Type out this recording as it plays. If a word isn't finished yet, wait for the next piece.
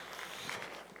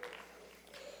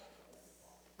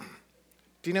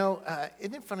Do you know,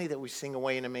 isn't it funny that we sing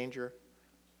Away in a Manger?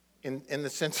 In the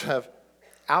sense of,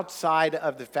 outside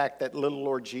of the fact that little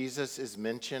Lord Jesus is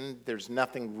mentioned, there's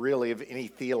nothing really of any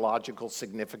theological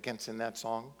significance in that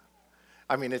song.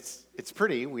 I mean, it's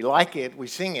pretty, we like it, we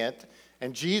sing it,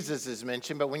 and Jesus is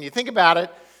mentioned, but when you think about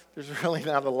it, there's really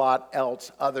not a lot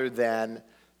else other than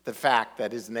the fact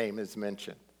that his name is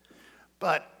mentioned.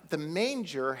 But the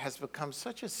manger has become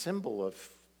such a symbol of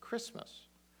Christmas.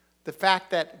 The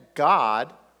fact that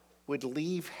God would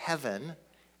leave heaven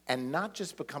and not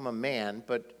just become a man,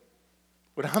 but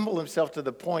would humble himself to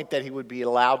the point that he would be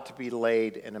allowed to be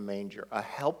laid in a manger, a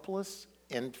helpless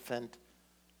infant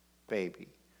baby.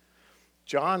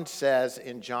 John says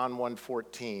in John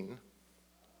 1:14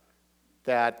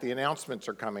 that the announcements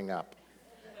are coming up.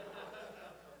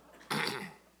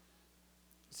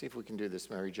 See if we can do this,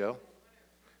 Mary Jo.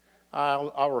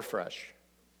 I'll refresh.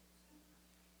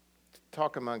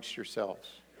 Talk amongst yourselves.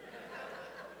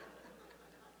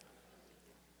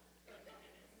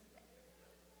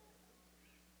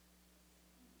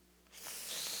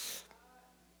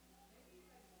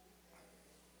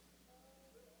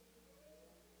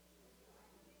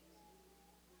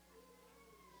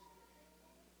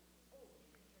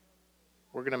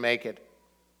 We're going to make it.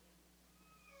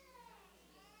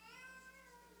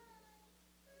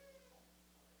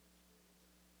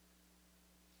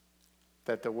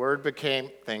 That the Word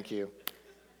became, thank you.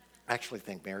 I actually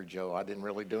think Mary Jo, I didn't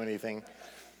really do anything.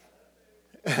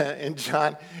 And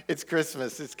John, it's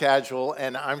Christmas, it's casual,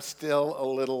 and I'm still a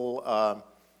little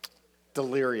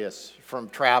delirious from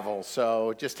travel,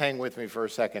 so just hang with me for a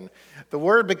second. The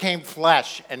Word became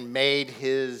flesh and made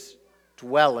his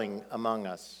dwelling among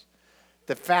us.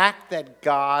 The fact that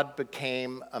God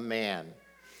became a man.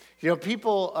 You know,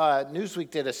 people,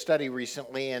 Newsweek did a study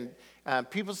recently, and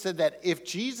people said that if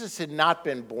Jesus had not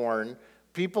been born,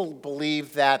 people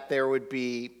believe that there would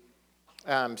be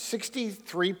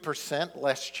 63%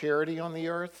 less charity on the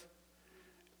earth,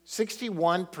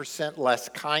 61% less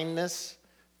kindness,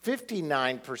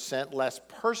 59% less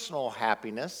personal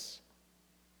happiness,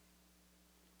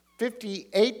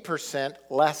 58%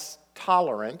 less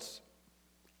tolerance,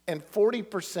 and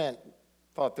 40%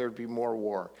 thought there would be more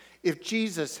war if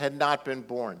Jesus had not been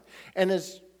born. And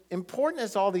as important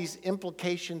as all these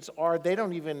implications are, they're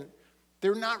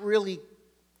not really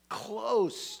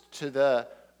close to the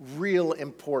real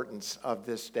importance of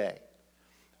this day.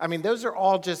 I mean, those are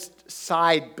all just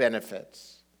side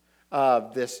benefits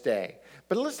of this day.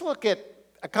 But let's look at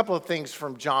a couple of things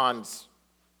from John's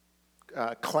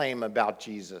claim about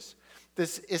Jesus.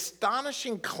 This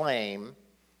astonishing claim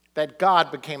that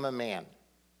God became a man.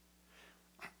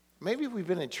 Maybe we've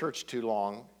been in church too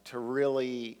long to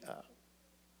really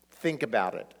think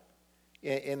about it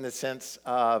in the sense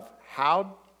of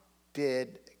how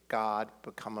did God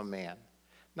become a man?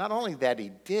 Not only that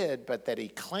he did, but that he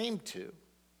claimed to.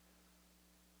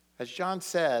 As John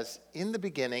says, in the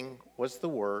beginning was the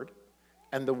Word,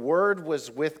 and the Word was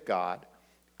with God,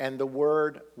 and the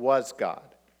Word was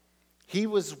God. He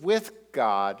was with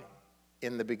God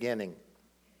in the beginning.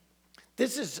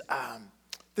 This is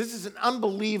an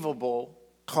unbelievable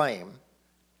claim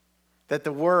that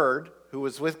the Word, who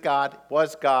was with God,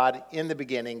 was God in the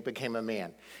beginning, became a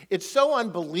man. It's so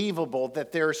unbelievable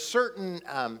that there are certain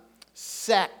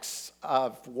sects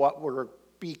of what would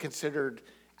be considered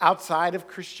outside of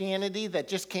Christianity that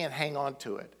just can't hang on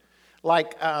to it.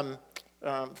 Like,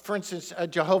 for instance, a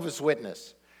Jehovah's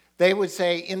Witness. They would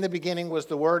say, in the beginning was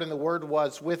the Word, and the Word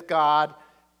was with God,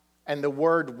 and the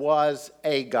Word was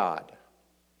a God.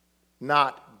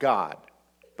 Not God,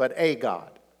 but a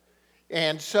God.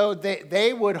 And so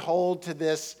they would hold to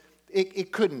this,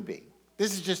 it couldn't be.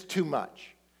 This is just too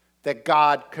much, that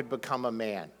God could become a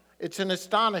man. It's an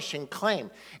astonishing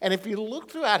claim. And if you look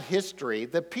throughout history,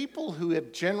 the people who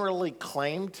have generally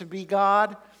claimed to be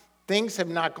God, things have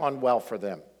not gone well for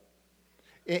them.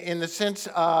 In the sense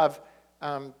of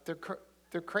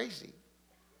they're crazy.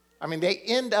 I mean, they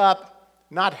end up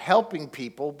not helping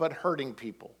people, but hurting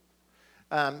people.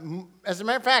 As a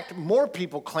matter of fact, more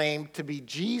people claim to be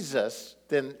Jesus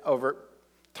than over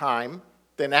time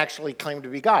than actually claim to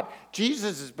be God.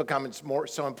 Jesus is becoming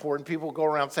so important, people go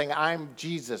around saying, I'm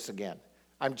Jesus again.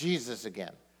 I'm Jesus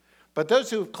again. But those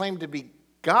who have claimed to be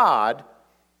God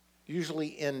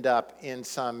usually end up in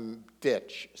some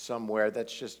ditch somewhere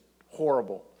that's just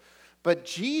horrible. But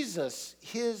Jesus,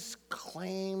 his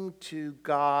claim to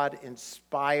God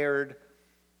inspired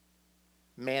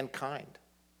mankind.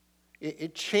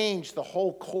 It changed the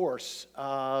whole course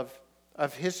of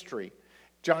history.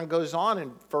 John goes on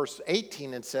in verse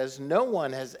 18 and says, no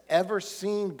one has ever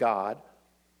seen God,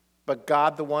 but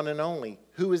God, the one and only,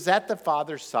 who is at the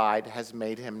Father's side, has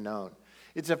made him known.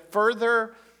 It's a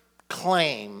further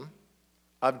claim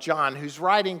of John, who's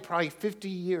writing probably 50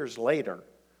 years later,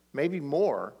 maybe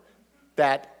more,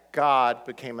 that God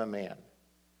became a man.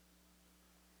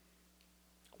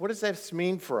 What does this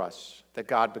mean for us, that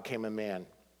God became a man?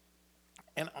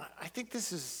 And I think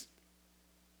this is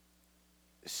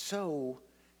so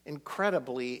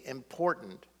incredibly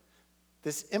important.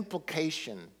 This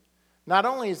implication, not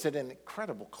only is it an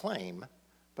incredible claim,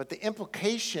 but the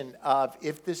implication of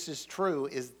if this is true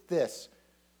is this: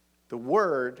 the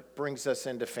Word brings us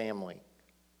into family.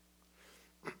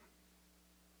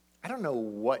 I don't know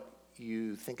what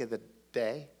you think of the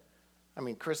day. I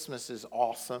mean, Christmas is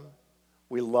awesome.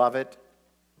 We love it.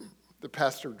 The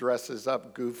pastor dresses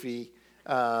up goofy.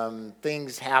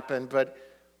 Things happen. But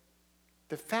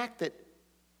the fact that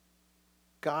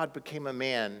God became a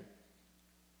man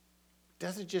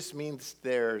doesn't just mean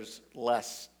there's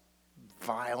less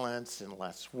violence and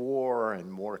less war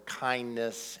and more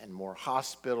kindness and more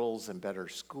hospitals and better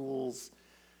schools.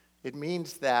 It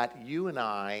means that you and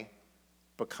I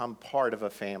become part of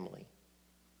a family.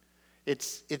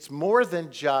 It's more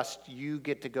than just you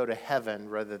get to go to heaven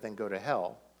rather than go to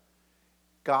hell.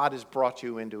 God has brought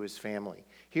you into his family.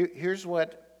 Here's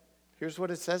what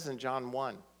it says in John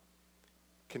 1.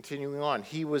 Continuing on,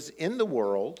 he was in the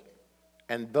world,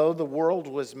 and though the world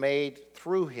was made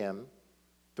through him,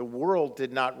 the world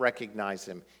did not recognize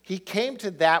him. He came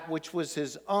to that which was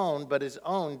his own, but his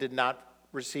own did not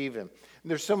receive him.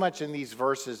 And there's so much in these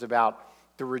verses about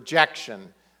the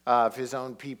rejection of his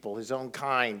own people, his own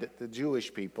kind, the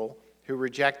Jewish people who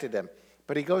rejected him.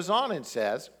 But he goes on and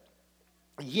says,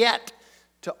 yet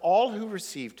to all who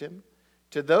received him,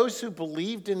 to those who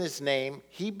believed in his name,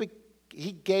 he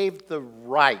gave the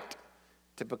right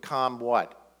to become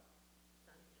what?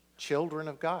 Children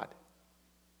of God.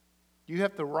 You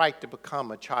have the right to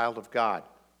become a child of God.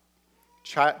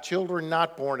 Children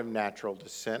not born of natural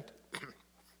descent.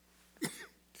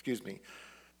 Excuse me.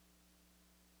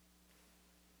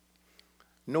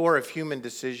 Nor of human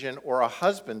decision or a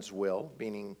husband's will,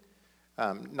 meaning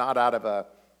not out of a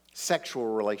sexual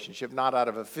relationship, not out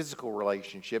of a physical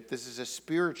relationship. This is a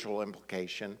spiritual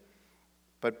implication,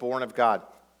 but born of God.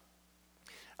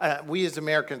 We as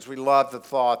Americans, we love the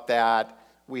thought that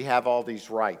we have all these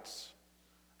rights,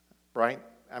 right?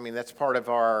 I mean, that's part of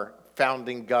our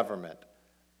founding government,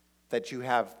 that you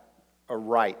have a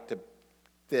right to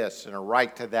this and a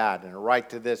right to that and a right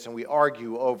to this, and we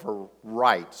argue over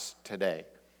rights today.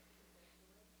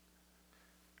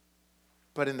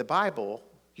 But in the Bible,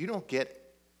 you don't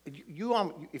get,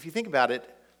 if you think about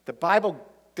it, the Bible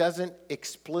doesn't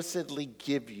explicitly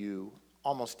give you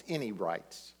almost any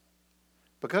rights.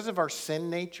 Because of our sin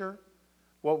nature,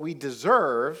 what we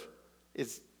deserve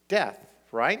is death,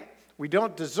 right? We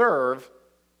don't deserve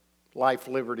life,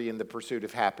 liberty, and the pursuit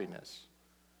of happiness.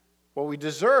 What we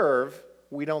deserve,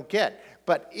 we don't get.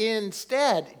 But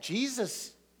instead,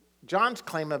 John's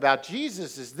claim about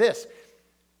Jesus is this: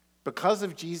 because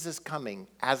of Jesus coming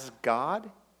as God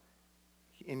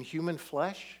in human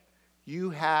flesh,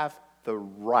 you have the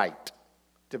right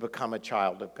to become a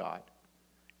child of God.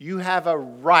 You have a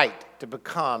right to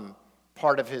become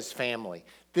part of his family.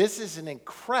 This is an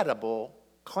incredible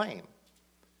claim,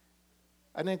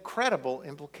 an incredible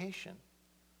implication,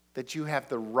 that you have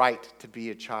the right to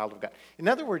be a child of God. In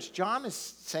other words, John is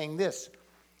saying this: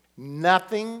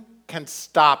 nothing can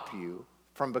stop you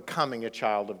from becoming a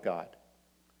child of God.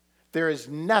 There is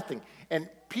nothing. And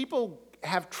people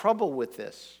have trouble with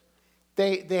this.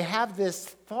 They have this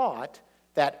thought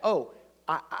that,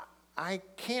 I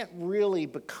can't really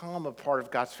become a part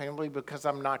of God's family because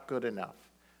I'm not good enough.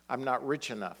 I'm not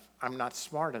rich enough. I'm not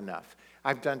smart enough.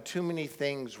 I've done too many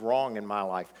things wrong in my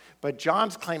life. But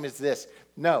John's claim is this: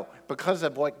 no, because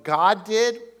of what God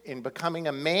did in becoming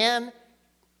a man,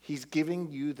 he's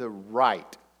giving you the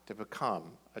right to become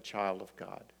a child of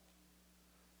God.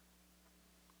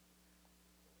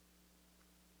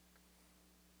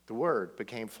 The Word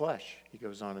became flesh, he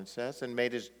goes on and says, and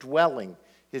made his dwelling,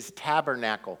 his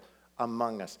tabernacle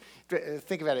among us.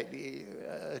 Think about it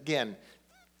again.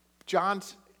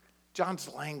 John's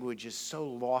language is so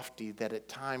lofty that at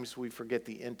times we forget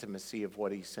the intimacy of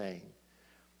what he's saying.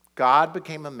 God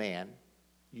became a man.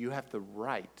 You have the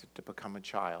right to become a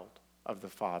child of the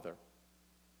Father.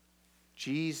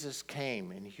 Jesus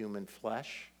came in human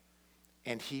flesh,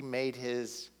 and he made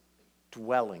his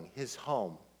dwelling, his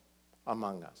home,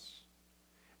 among us.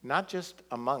 Not just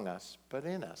among us, but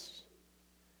in us.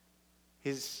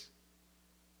 His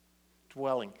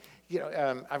dwelling.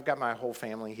 I've got my whole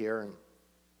family here, and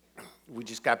we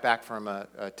just got back from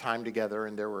a time together,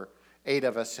 and there were 8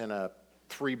 of us in a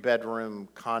 3-bedroom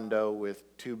condo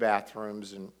with 2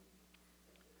 bathrooms, and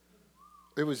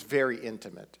it was very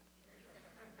intimate.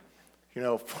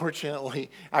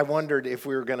 Fortunately, I wondered if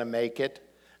we were going to make it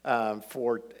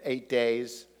for 8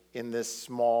 days in this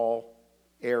small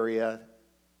area,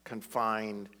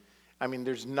 confined. I mean,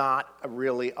 there's not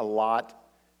really a lot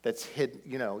that's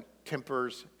hidden,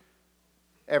 Timbers,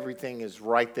 everything is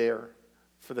right there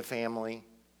for the family.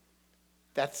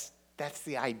 That's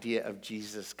the idea of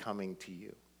Jesus coming to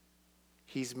you.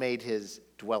 He's made his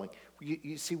dwelling.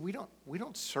 You see, we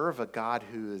don't serve a God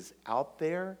who is out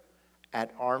there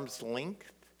at arm's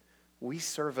length. We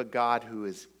serve a God who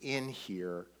is in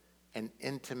here and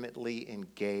intimately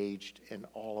engaged in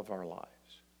all of our lives.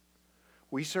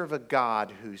 We serve a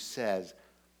God who says,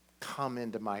 come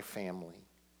into my family.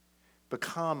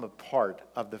 Become a part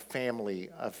of the family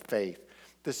of faith.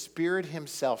 The Spirit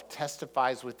himself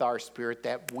testifies with our spirit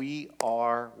that we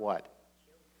are what?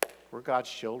 We're God's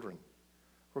children.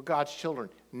 We're God's children.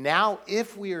 Now,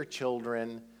 if we are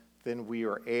children, then we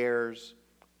are heirs,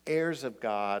 heirs of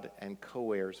God, and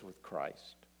co-heirs with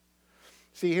Christ.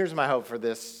 See, here's my hope for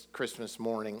this Christmas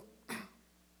morning,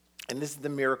 and this is the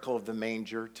miracle of the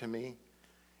manger to me,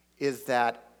 is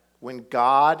that when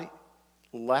God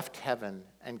left heaven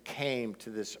and came to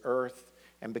this earth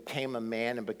and became a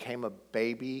man and became a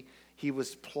baby, he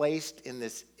was placed in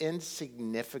this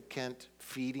insignificant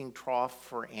feeding trough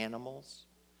for animals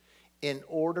in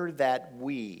order that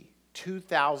we,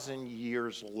 2,000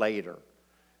 years later,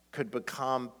 could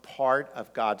become part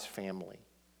of God's family,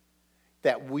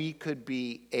 that we could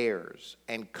be heirs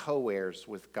and co-heirs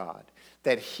with God,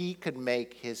 that he could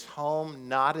make his home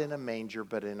not in a manger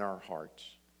but in our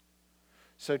hearts.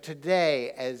 So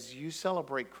today, as you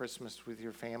celebrate Christmas with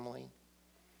your family,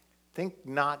 think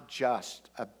not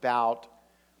just about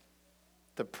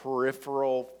the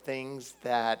peripheral things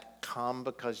that come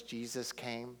because Jesus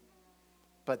came,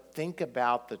 but think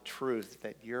about the truth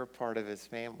that you're a part of his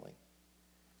family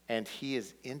and he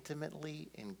is intimately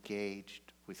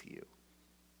engaged with you.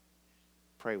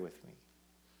 Pray with me.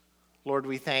 Lord,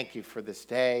 we thank you for this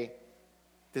day.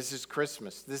 This is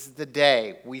Christmas. This is the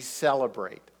day we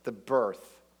celebrate the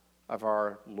birth of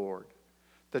our Lord.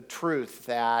 The truth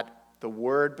that the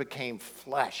Word became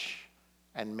flesh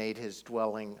and made his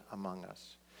dwelling among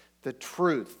us. The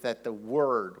truth that the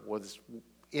Word was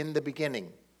in the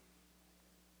beginning.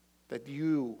 That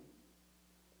you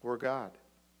were God.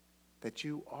 That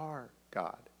you are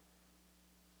God.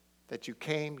 That you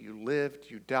came, you lived,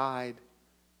 you died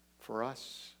for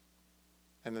us.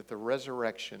 And that the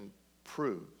resurrection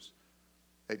proves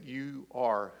that you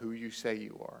are who you say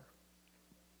you are.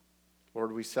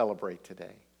 Lord, we celebrate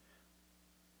today.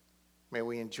 May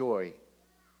we enjoy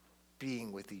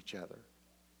being with each other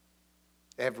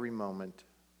every moment,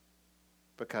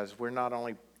 because we're not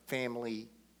only family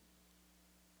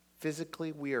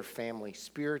physically, we are family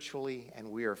spiritually, and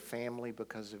we are family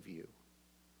because of you.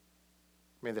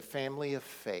 May the family of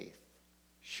faith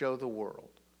show the world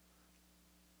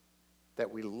that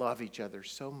we love each other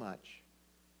so much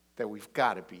that we've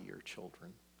got to be your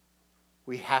children.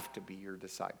 We have to be your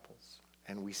disciples.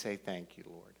 And we say thank you,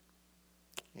 Lord.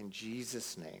 In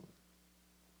Jesus' name,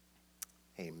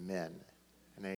 amen.